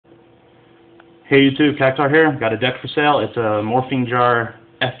Hey YouTube, Cactar here. Got a deck for sale. It's a Morphing Jar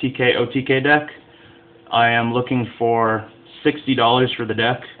FTK OTK deck. I am looking for $60 for the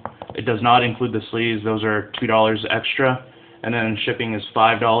deck. It does not include the sleeves. Those are $2 extra. And then shipping is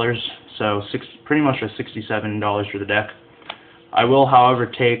 $5. So pretty much a $67 for the deck. I will, however,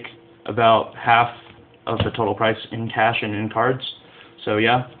 take about half of the total price in cash and in cards. So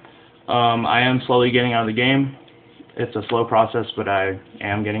yeah, I am slowly getting out of the game. It's a slow process, but I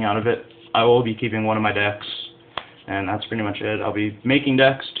am getting out of it. I will be keeping one of my decks, and that's pretty much it. I'll be making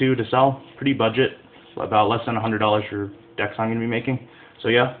decks too to sell, pretty budget, about less than $100 for decks I'm going to be making. So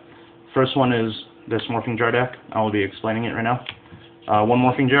yeah, first one is this Morphing Jar deck. I will be explaining it right now. One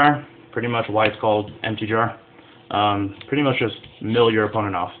Morphing Jar, pretty much why it's called Empty Jar. Pretty much just mill your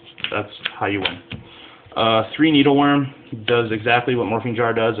opponent off. That's how you win. 3 Needleworm does exactly what Morphing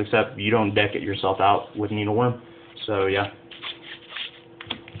Jar does, except you don't deck it yourself out with Needleworm. So yeah.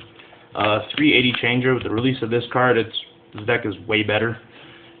 380 Changer. With the release of this card, this deck is way better.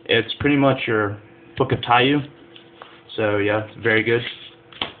 It's pretty much your Book of Tayu. So yeah, very good.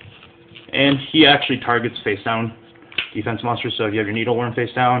 And he actually targets face down defense monsters. So if you have your Needleworm face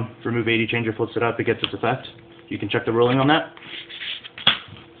down, remove 80 Changer, flips it up, it gets its effect. You can check the ruling on that.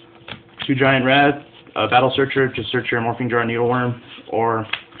 2 Giant Red. Battle Searcher, just search your Morphing Jar Needleworm or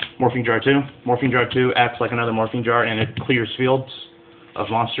Morphing Jar 2. Morphing Jar 2 acts like another Morphing Jar, and it clears fields of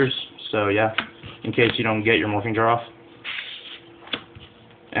monsters. So yeah, in case you don't get your Morphing Jar off.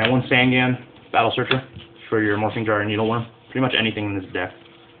 And 1 Sangan Battle Searcher for your Morphing Jar Needleworm. Pretty much anything in this deck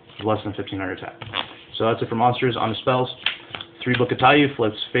is less than 1500 attack. So that's it for monsters. On the spells, 3 Book of Tayu,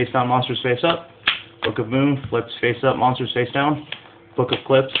 flips face down, monsters face up. Book of Moon, flips face up, monsters face down. Book of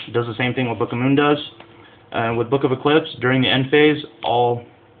Eclipse does the same thing what Book of Moon does. With Book of Eclipse, during the end phase, all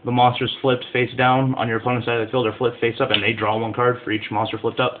the monsters flipped face down on your opponent's side of the field are flipped face up, and they draw 1 card for each monster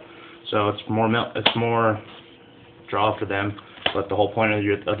flipped up. So it's more draw for them. But the whole point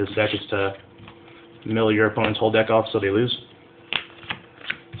of this deck is to mill your opponent's whole deck off so they lose.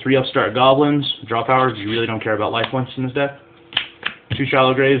 3 Upstart Goblins, draw power. You really don't care about life points in this deck. 2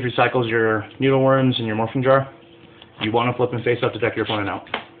 Shallow Graves recycles your Needleworms and your Morphing Jar. You want to flip and face up to deck your opponent out.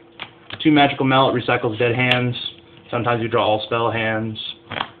 2 Magical Mallet recycles dead hands. Sometimes you draw all spell hands.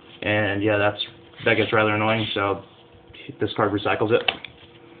 And yeah, that gets rather annoying, so this card recycles it.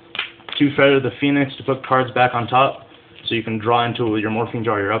 2 Feather the Phoenix to put cards back on top, so you can draw into your Morphing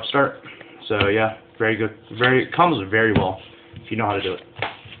Jar your Upstart. So yeah, very good. It combos very well if you know how to do it.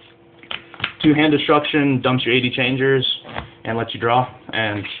 2 Hand Destruction dumps your 80 Changers and lets you draw,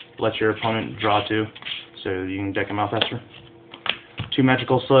 and lets your opponent draw too, so you can deck him out faster. 2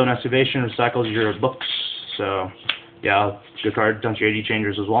 Magical Slow and Excavation recycles your books, so yeah, good card, dumps your 80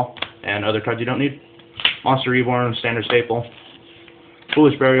 Changers as well, and other cards you don't need. Monster Reborn, standard staple.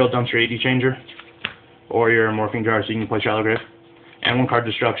 Foolish Burial dumps your 80 Changer, or your Morphing Jar, so you can play Shallow Grave. And 1 card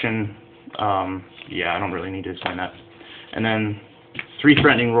Destruction, yeah, I don't really need to explain that. And then 3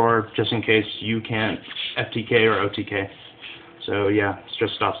 Threatening Roar, just in case you can't FTK or OTK. So yeah, it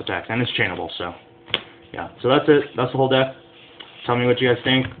just stops attacks, and it's chainable, so yeah. So that's it, that's the whole deck. Tell me what you guys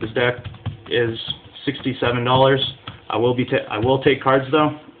think. This deck is $67. I will take cards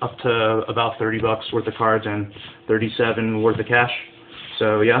though, up to about $30 worth of cards and $37 worth of cash.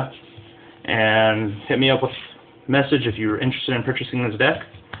 So yeah, and hit me up with a message if you're interested in purchasing this deck.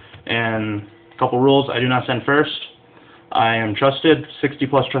 And a couple rules: I do not send first. I am trusted,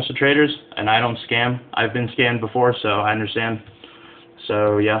 60+ trusted traders, and I don't scam. I've been scammed before, so I understand.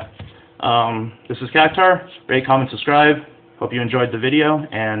 So yeah, this is Cactar. Rate, comment, subscribe. Hope you enjoyed the video,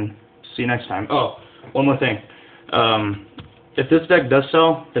 and see you next time. Oh, one more thing. If this deck does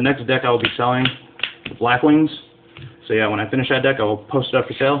sell, the next deck I will be selling, the Blackwinged. So yeah, when I finish that deck, I will post it up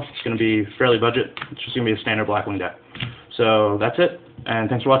for sale. It's going to be fairly budget. It's just going to be a standard Blackwinged deck. So that's it, and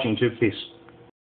thanks for watching YouTube. Peace.